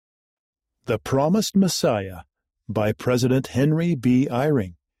The Promised Messiah by President Henry B.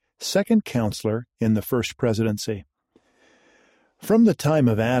 Eyring, second counselor in the first presidency. From the time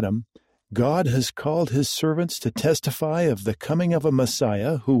of Adam, God has called his servants to testify of the coming of a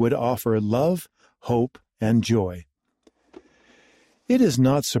Messiah who would offer love, hope, and joy. It is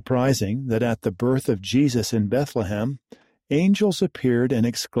not surprising that at the birth of Jesus in Bethlehem, angels appeared and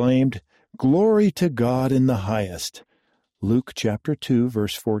exclaimed, "Glory to God in the highest." Luke chapter 2,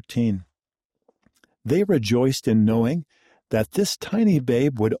 verse 14. They rejoiced in knowing that this tiny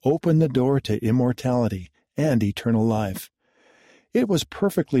babe would open the door to immortality and eternal life. It was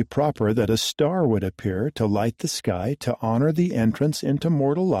perfectly proper that a star would appear to light the sky to honor the entrance into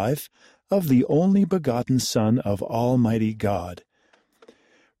mortal life of the only begotten Son of Almighty God.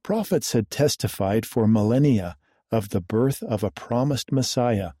 Prophets had testified for millennia of the birth of a promised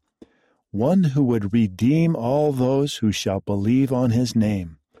Messiah, one who would redeem all those who shall believe on his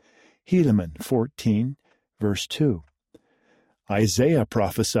name. Helaman 14, verse 2. Isaiah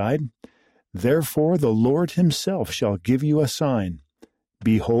prophesied, "Therefore the Lord himself shall give you a sign.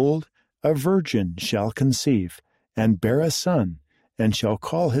 Behold, a virgin shall conceive, and bear a son, and shall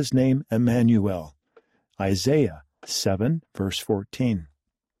call his name Emmanuel." Isaiah 7, verse 14.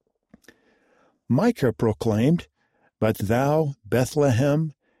 Micah proclaimed, "But thou,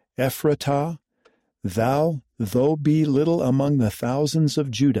 Bethlehem, Ephratah, thou, though be little among the thousands of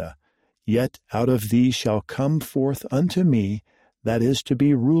Judah, yet out of thee shall come forth unto me that is to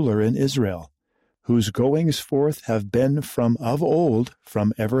be ruler in Israel, whose goings forth have been from of old,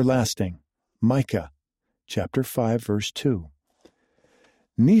 from everlasting." Micah chapter 5, verse 2.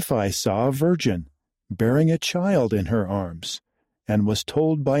 Nephi saw a virgin bearing a child in her arms, and was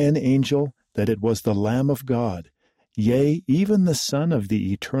told by an angel that it was the Lamb of God, yea, even the Son of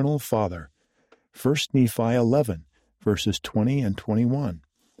the Eternal Father. 1 Nephi 11, verses 20 and 21.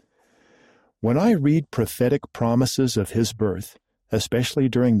 When I read prophetic promises of his birth, especially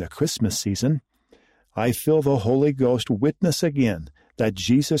during the Christmas season, I feel the Holy Ghost witness again that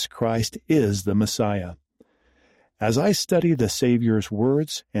Jesus Christ is the Messiah. As I study the Savior's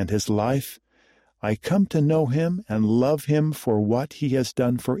words and his life, I come to know him and love him for what he has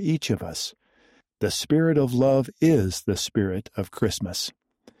done for each of us. The Spirit of love is the spirit of Christmas.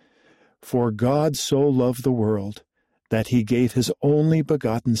 For God so loved the world, that he gave his only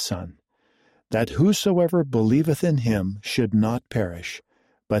begotten Son, that whosoever believeth in him should not perish,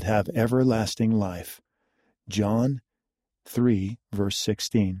 but have everlasting life. John 3, verse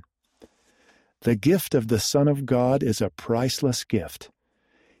 16. The gift of the Son of God is a priceless gift.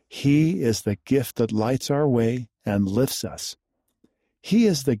 He is the gift that lights our way and lifts us. He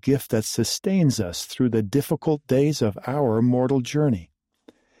is the gift that sustains us through the difficult days of our mortal journey.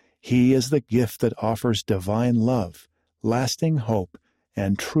 He is the gift that offers divine love, lasting hope,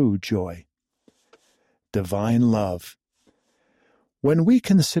 and true joy. Divine love. When we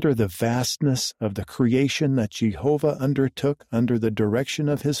consider the vastness of the creation that Jehovah undertook under the direction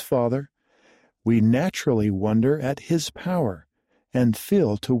of his Father, we naturally wonder at his power and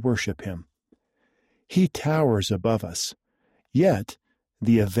feel to worship him. He towers above us, yet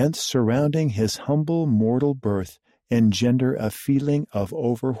the events surrounding his humble mortal birth engender a feeling of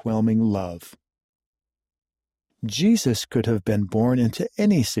overwhelming love. Jesus could have been born into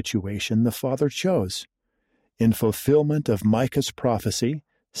any situation the Father chose. In fulfillment of Micah's prophecy,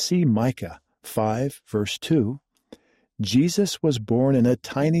 see Micah 5, verse 2, Jesus was born in a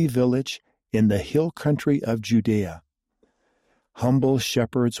tiny village in the hill country of Judea. Humble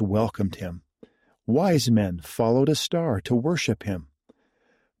shepherds welcomed him. Wise men followed a star to worship him.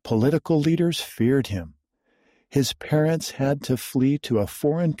 Political leaders feared him. His parents had to flee to a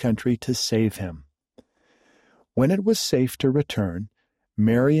foreign country to save him. When it was safe to return,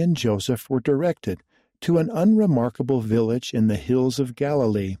 Mary and Joseph were directed to an unremarkable village in the hills of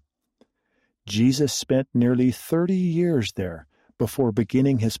Galilee. Jesus spent nearly 30 years there before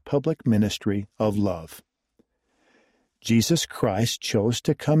beginning his public ministry of love. Jesus Christ chose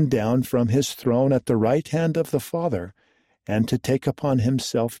to come down from his throne at the right hand of the Father and to take upon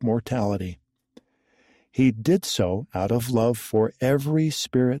himself mortality. He did so out of love for every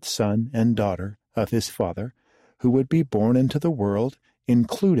spirit son and daughter of his Father who would be born into the world,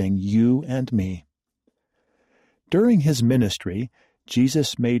 including you and me. During his ministry,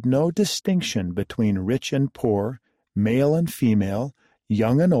 Jesus made no distinction between rich and poor, male and female,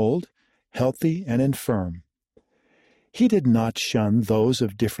 young and old, healthy and infirm. He did not shun those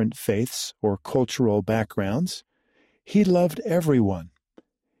of different faiths or cultural backgrounds. He loved everyone.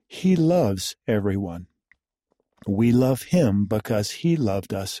 He loves everyone. We love him because he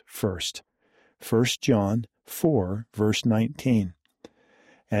loved us first. 1 John 4, verse 19.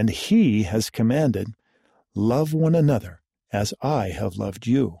 And he has commanded, love one another as I have loved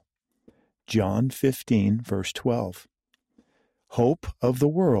you. John 15, verse 12. Hope of the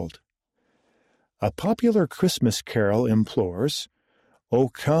world. A popular Christmas carol implores, O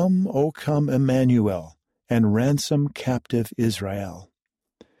come, Emmanuel, and ransom captive Israel.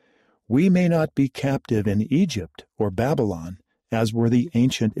 We may not be captive in Egypt or Babylon, as were the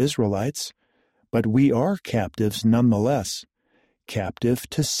ancient Israelites, but we are captives nonetheless, captive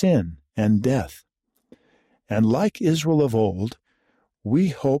to sin and death. And like Israel of old, we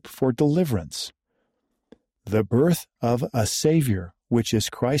hope for deliverance. The birth of a Savior, which is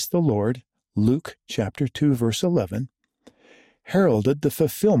Christ the Lord, Luke chapter 2, verse 11, heralded the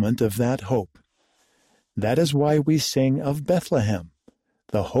fulfillment of that hope. That is why we sing of Bethlehem.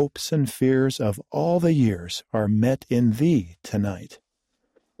 The hopes and fears of all the years are met in thee tonight.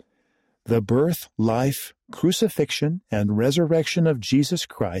 The birth, life, crucifixion, and resurrection of Jesus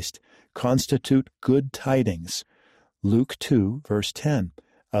Christ constitute good tidings, Luke 2, verse 10,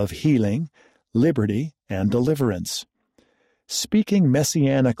 of healing, liberty, and deliverance. Speaking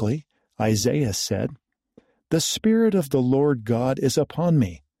messianically, Isaiah said, The Spirit of the Lord God is upon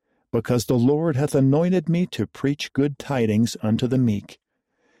me, because the Lord hath anointed me to preach good tidings unto the meek.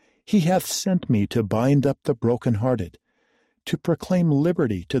 He hath sent me to bind up the brokenhearted, to proclaim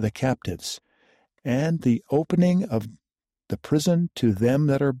liberty to the captives, and the opening of the prison to them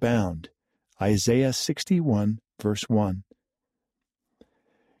that are bound. Isaiah 61, verse 1.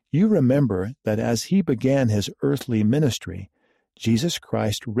 You remember that as he began his earthly ministry, Jesus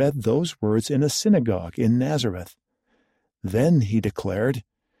Christ read those words in a synagogue in Nazareth. Then he declared,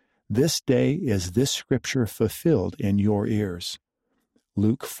 This day is this scripture fulfilled in your ears.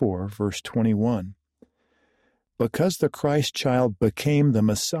 Luke 4, verse 21. Because the Christ child became the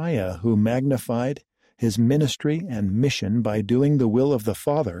Messiah who magnified his ministry and mission by doing the will of the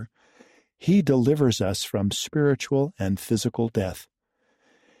Father, he delivers us from spiritual and physical death.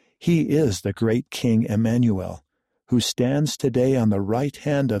 He is the great King Emmanuel, who stands today on the right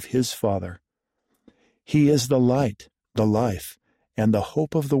hand of his Father. He is the light, the life, and the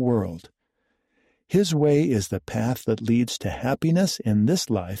hope of the world. His way is the path that leads to happiness in this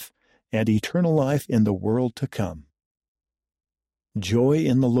life and eternal life in the world to come. Joy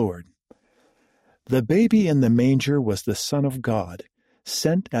in the Lord. The baby in the manger was the Son of God,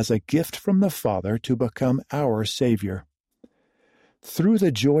 sent as a gift from the Father to become our Savior. Through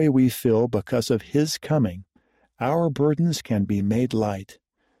the joy we feel because of His coming, our burdens can be made light.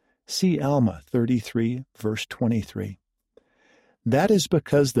 See Alma 33, verse 23. That is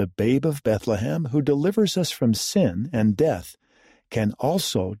because the babe of Bethlehem, who delivers us from sin and death, can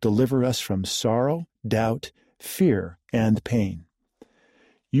also deliver us from sorrow, doubt, fear, and pain.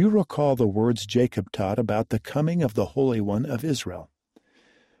 You recall the words Jacob taught about the coming of the Holy One of Israel.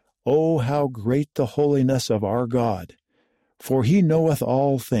 Oh, how great the holiness of our God! For he knoweth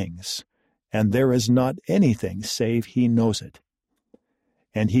all things, and there is not anything save he knows it.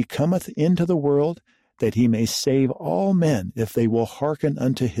 And he cometh into the world, that he may save all men if they will hearken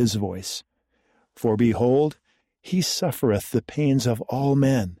unto his voice. For behold, he suffereth the pains of all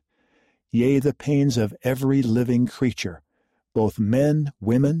men, yea, the pains of every living creature, both men,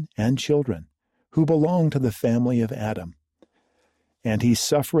 women, and children, who belong to the family of Adam. And he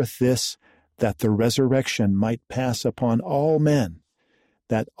suffereth this, that the resurrection might pass upon all men,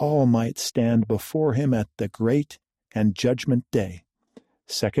 that all might stand before him at the great and judgment day.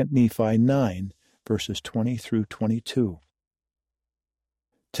 2 Nephi 9, verses 20 through 22.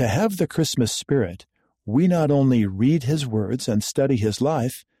 To have the Christmas spirit, we not only read his words and study his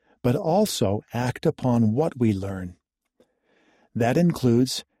life, but also act upon what we learn. That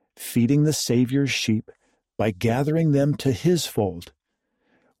includes feeding the Savior's sheep by gathering them to his fold.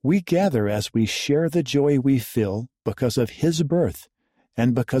 We gather as we share the joy we feel because of his birth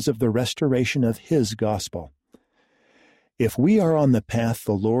and because of the restoration of his gospel. If we are on the path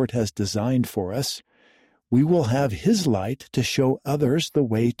the Lord has designed for us, we will have his light to show others the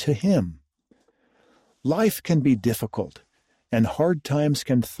way to him. Life can be difficult, and hard times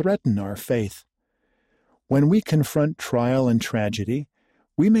can threaten our faith. When we confront trial and tragedy,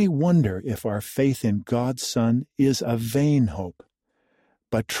 we may wonder if our faith in God's Son is a vain hope.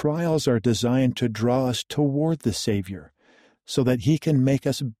 But trials are designed to draw us toward the Savior, so that he can make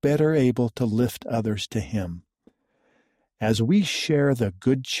us better able to lift others to him. As we share the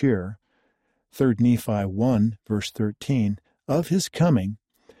good cheer, 3 Nephi 1, verse 13, of his coming,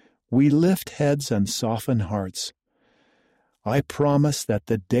 we lift heads and soften hearts. I promise that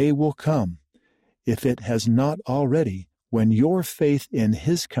the day will come, if it has not already, when your faith in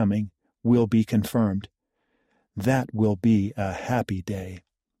his coming will be confirmed. That will be a happy day.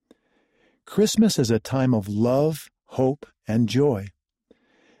 Christmas is a time of love, hope, and joy.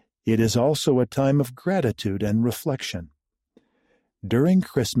 It is also a time of gratitude and reflection. During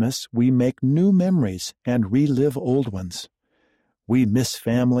Christmas, we make new memories and relive old ones. We miss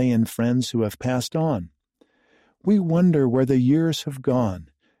family and friends who have passed on. We wonder where the years have gone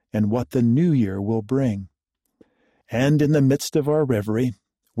and what the new year will bring. And in the midst of our reverie,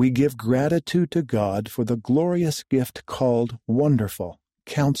 we give gratitude to God for the glorious gift called Wonderful,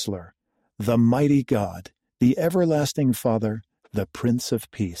 Counselor, the Mighty God, the Everlasting Father, the Prince of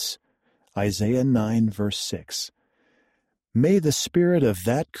Peace. Isaiah 9, verse 6. May the spirit of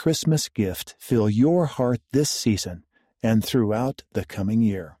that Christmas gift fill your heart this season and throughout the coming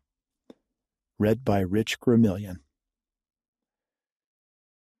year. Read by Rich Gramillion.